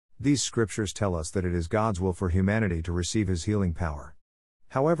These scriptures tell us that it is God's will for humanity to receive His healing power.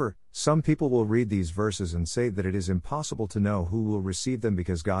 However, some people will read these verses and say that it is impossible to know who will receive them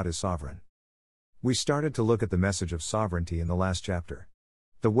because God is sovereign. We started to look at the message of sovereignty in the last chapter.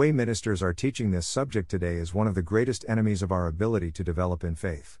 The way ministers are teaching this subject today is one of the greatest enemies of our ability to develop in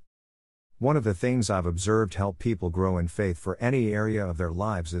faith. One of the things I've observed help people grow in faith for any area of their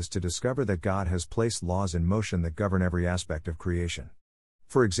lives is to discover that God has placed laws in motion that govern every aspect of creation.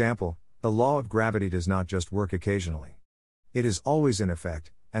 For example, the law of gravity does not just work occasionally. It is always in effect,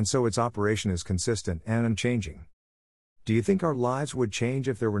 and so its operation is consistent and unchanging. Do you think our lives would change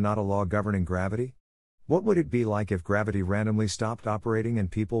if there were not a law governing gravity? What would it be like if gravity randomly stopped operating and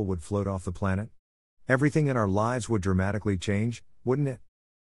people would float off the planet? Everything in our lives would dramatically change, wouldn't it?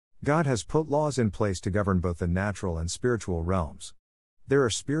 God has put laws in place to govern both the natural and spiritual realms. There are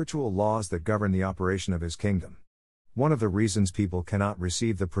spiritual laws that govern the operation of His kingdom. One of the reasons people cannot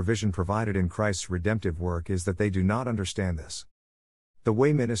receive the provision provided in Christ's redemptive work is that they do not understand this. The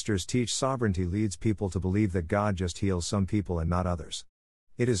way ministers teach sovereignty leads people to believe that God just heals some people and not others.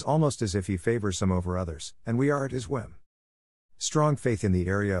 It is almost as if He favors some over others, and we are at His whim. Strong faith in the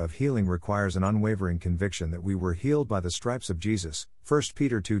area of healing requires an unwavering conviction that we were healed by the stripes of Jesus, 1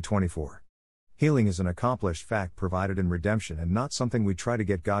 Peter 2:24. Healing is an accomplished fact provided in redemption and not something we try to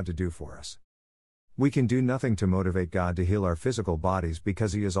get God to do for us. We can do nothing to motivate God to heal our physical bodies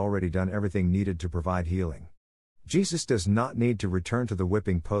because He has already done everything needed to provide healing. Jesus does not need to return to the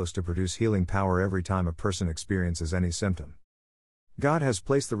whipping post to produce healing power every time a person experiences any symptom. God has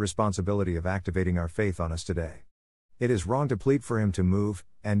placed the responsibility of activating our faith on us today. It is wrong to plead for Him to move,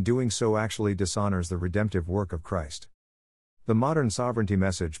 and doing so actually dishonors the redemptive work of Christ. The modern sovereignty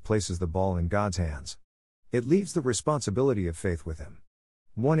message places the ball in God's hands. It leaves the responsibility of faith with Him.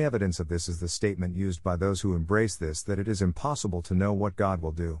 One evidence of this is the statement used by those who embrace this that it is impossible to know what God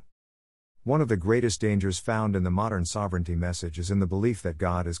will do. One of the greatest dangers found in the modern sovereignty message is in the belief that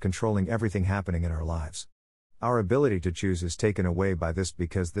God is controlling everything happening in our lives. Our ability to choose is taken away by this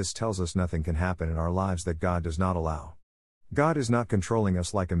because this tells us nothing can happen in our lives that God does not allow. God is not controlling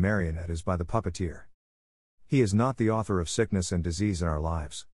us like a marionette is by the puppeteer. He is not the author of sickness and disease in our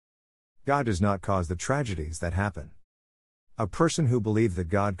lives. God does not cause the tragedies that happen. A person who believed that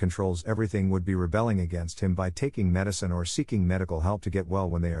God controls everything would be rebelling against Him by taking medicine or seeking medical help to get well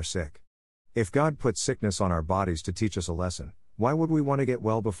when they are sick. If God put sickness on our bodies to teach us a lesson, why would we want to get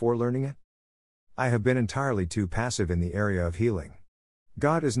well before learning it? I have been entirely too passive in the area of healing.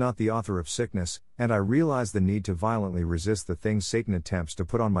 God is not the author of sickness, and I realize the need to violently resist the things Satan attempts to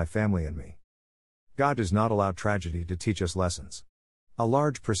put on my family and me. God does not allow tragedy to teach us lessons. A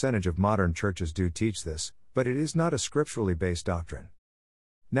large percentage of modern churches do teach this, but it is not a scripturally based doctrine.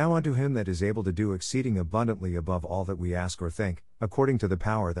 Now unto Him that is able to do exceeding abundantly above all that we ask or think, according to the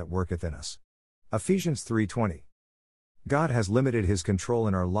power that worketh in us. Ephesians 3:20. God has limited His control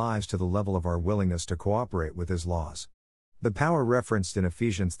in our lives to the level of our willingness to cooperate with His laws. The power referenced in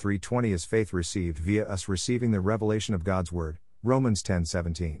Ephesians 3:20 is faith received via us receiving the revelation of God's Word, Romans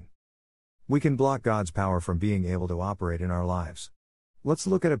 10:17. We can block God's power from being able to operate in our lives. Let's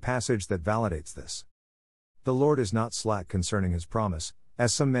look at a passage that validates this. The Lord is not slack concerning His promise,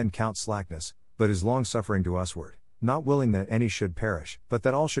 as some men count slackness, but is longsuffering to usward, not willing that any should perish, but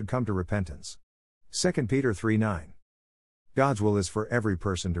that all should come to repentance. 2 Peter 3:9. God's will is for every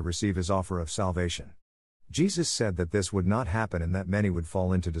person to receive His offer of salvation. Jesus said that this would not happen and that many would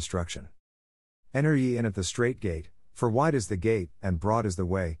fall into destruction. Enter ye in at the strait gate, for wide is the gate, and broad is the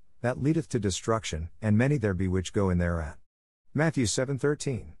way, that leadeth to destruction, and many there be which go in thereat. Matthew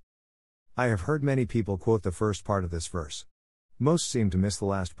 7:13. I have heard many people quote the first part of this verse. Most seem to miss the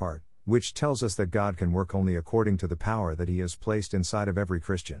last part, which tells us that God can work only according to the power that He has placed inside of every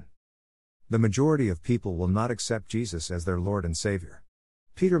Christian. The majority of people will not accept Jesus as their Lord and Savior.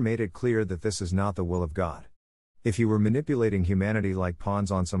 Peter made it clear that this is not the will of God. If He were manipulating humanity like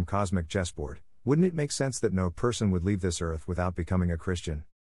pawns on some cosmic chessboard, wouldn't it make sense that no person would leave this earth without becoming a Christian?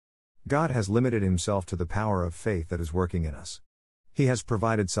 God has limited Himself to the power of faith that is working in us. He has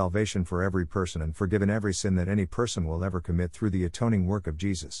provided salvation for every person and forgiven every sin that any person will ever commit through the atoning work of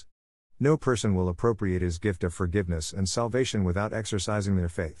Jesus. No person will appropriate His gift of forgiveness and salvation without exercising their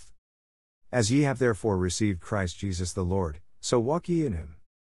faith. As ye have therefore received Christ Jesus the Lord, so walk ye in Him.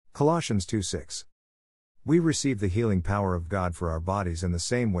 Colossians 2:6. We receive the healing power of God for our bodies in the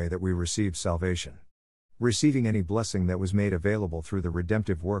same way that we received salvation. Receiving any blessing that was made available through the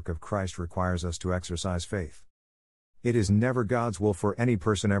redemptive work of Christ requires us to exercise faith. It is never God's will for any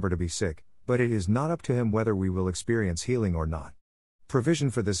person ever to be sick, but it is not up to Him whether we will experience healing or not.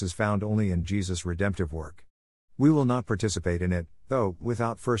 Provision for this is found only in Jesus' redemptive work. We will not participate in it, though,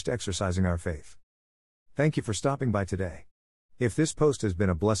 without first exercising our faith. Thank you for stopping by today. If this post has been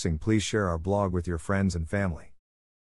a blessing, please share our blog with your friends and family.